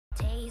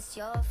taste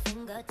your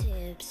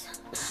fingertips.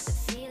 The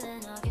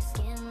feeling of your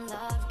skin,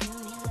 love, give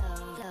me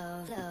love,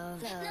 love,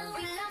 love, love. Now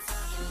we love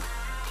talking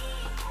body.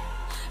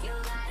 You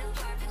got a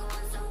perfect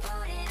one, so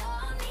put it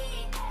on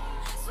me.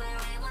 Swear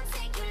it won't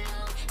take you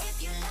long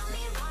if you love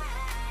me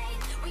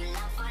right. We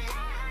love for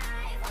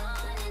life,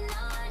 on and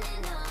on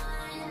and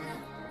on.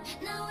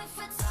 Now if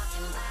we're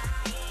talking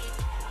body,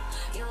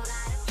 you got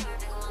a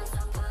perfect one, so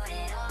put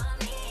it on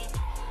me.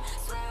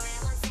 Swear it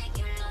won't take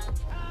you long.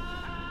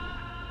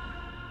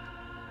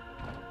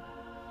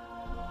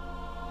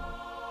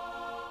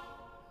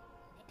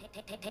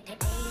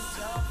 Taste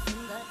your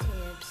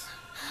fingertips.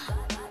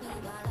 Bite me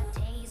while I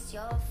taste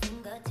your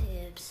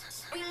fingertips.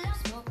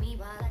 Smoke me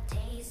while I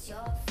taste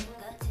your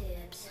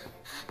fingertips.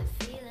 The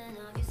feeling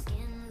of your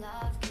skin,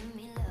 love, give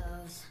me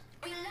loves.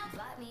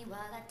 Bite me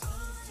while I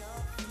taste your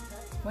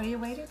fingertips. What are you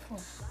waiting for?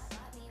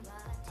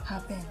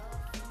 Hop in.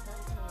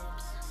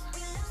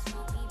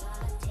 Smoke me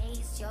while I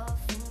taste your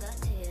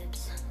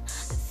fingertips.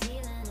 The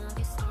feeling of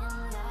your skin,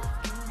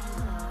 love, give me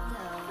love,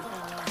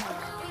 love, love,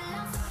 love. We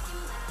love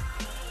talking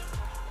body.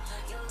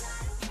 You got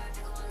a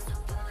perfect one, so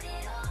put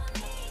it on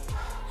me.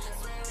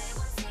 Swear it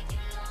won't take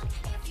you long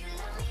if you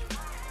love me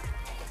right.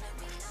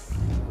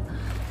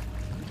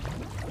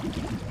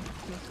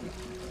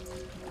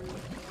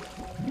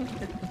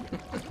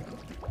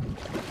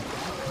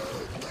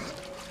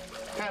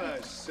 Hello,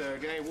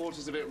 Sergey.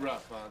 Water's a bit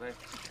rough, are they?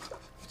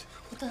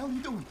 What the hell are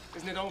you doing?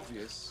 Isn't it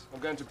obvious? I'm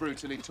going to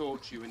brutally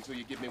torture you until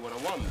you give me what I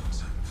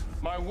want.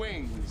 My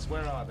wings,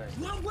 where are they?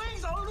 My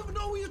wings? I don't even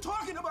know what you're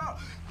talking about.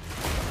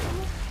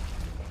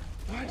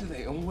 Why do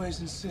they always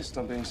insist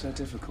on being so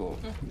difficult?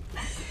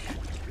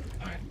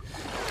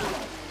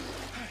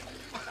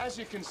 As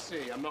you can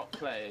see, I'm not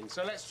playing,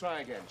 so let's try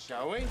again,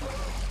 shall we?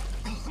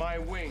 My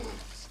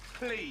wings,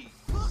 please.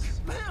 Look,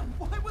 man,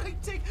 why would I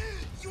take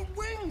your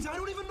wings? I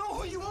don't even know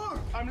who you are.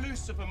 I'm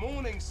Lucifer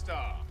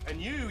Morningstar,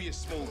 and you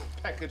small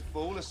peckered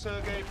fool, are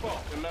Sergey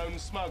Bok, a known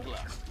smuggler.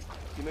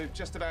 You move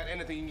just about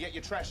anything you can get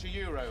your trashy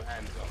euro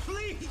hands on.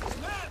 Please,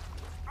 man,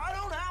 I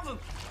don't have them.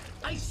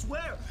 I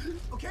swear,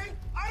 okay?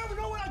 I don't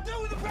know what I'll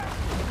do with the rest.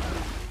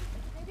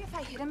 Maybe if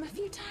I hit him a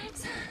few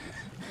times.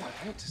 Well,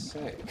 I hate to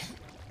say it,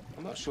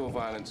 I'm not sure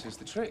violence is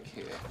the trick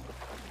here.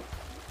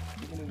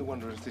 I'm beginning to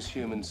wonder if this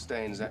human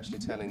stain's actually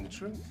telling the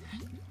truth.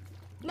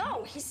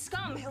 No, he's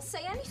scum. He'll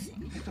say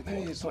anything. But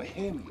maybe it's not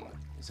him,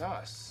 it's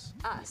us.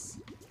 Us.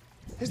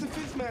 He's the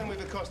fifth man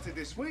we've accosted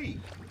this week.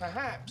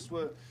 Perhaps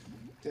we're,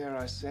 dare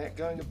I say it,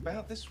 going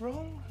about this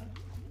wrong?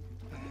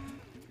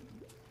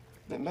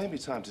 It may be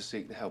time to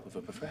seek the help of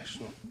a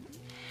professional.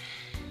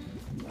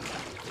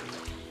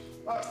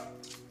 Oh,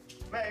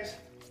 Maze.